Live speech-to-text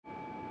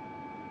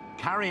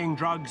Carrying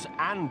drugs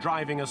and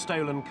driving a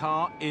stolen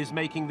car is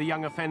making the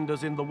young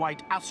offenders in the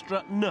white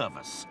Astra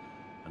nervous,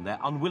 and they're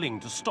unwilling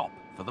to stop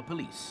for the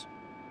police.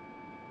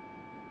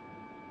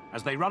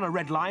 As they run a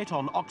red light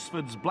on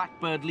Oxford's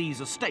Blackbird Leys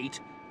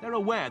estate, they're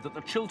aware that the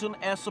Chiltern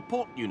Air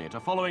Support Unit are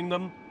following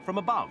them from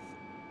above.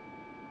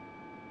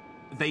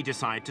 They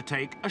decide to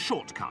take a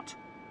shortcut.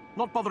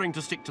 Not bothering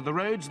to stick to the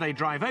roads, they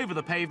drive over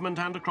the pavement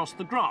and across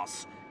the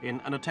grass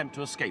in an attempt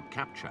to escape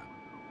capture.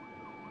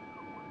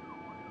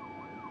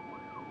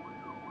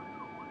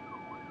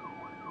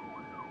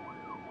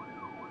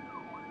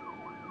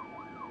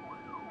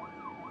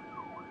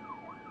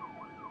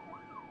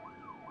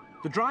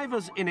 The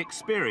driver's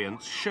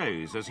inexperience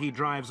shows as he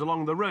drives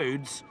along the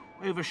roads,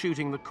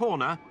 overshooting the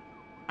corner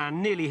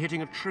and nearly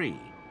hitting a tree.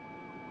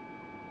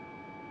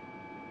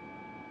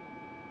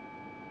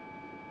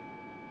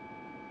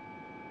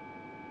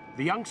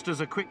 The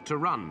youngsters are quick to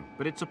run,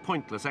 but it's a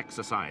pointless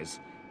exercise,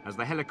 as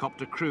the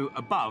helicopter crew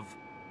above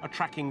are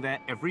tracking their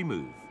every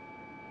move.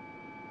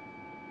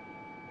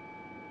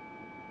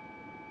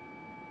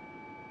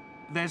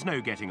 There's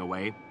no getting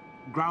away.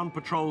 Ground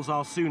patrols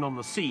are soon on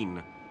the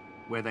scene,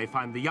 where they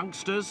find the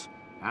youngsters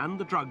and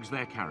the drugs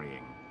they're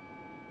carrying.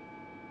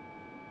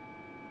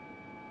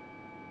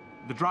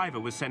 The driver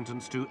was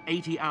sentenced to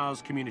 80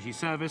 hours community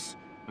service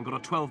and got a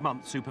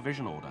 12-month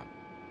supervision order.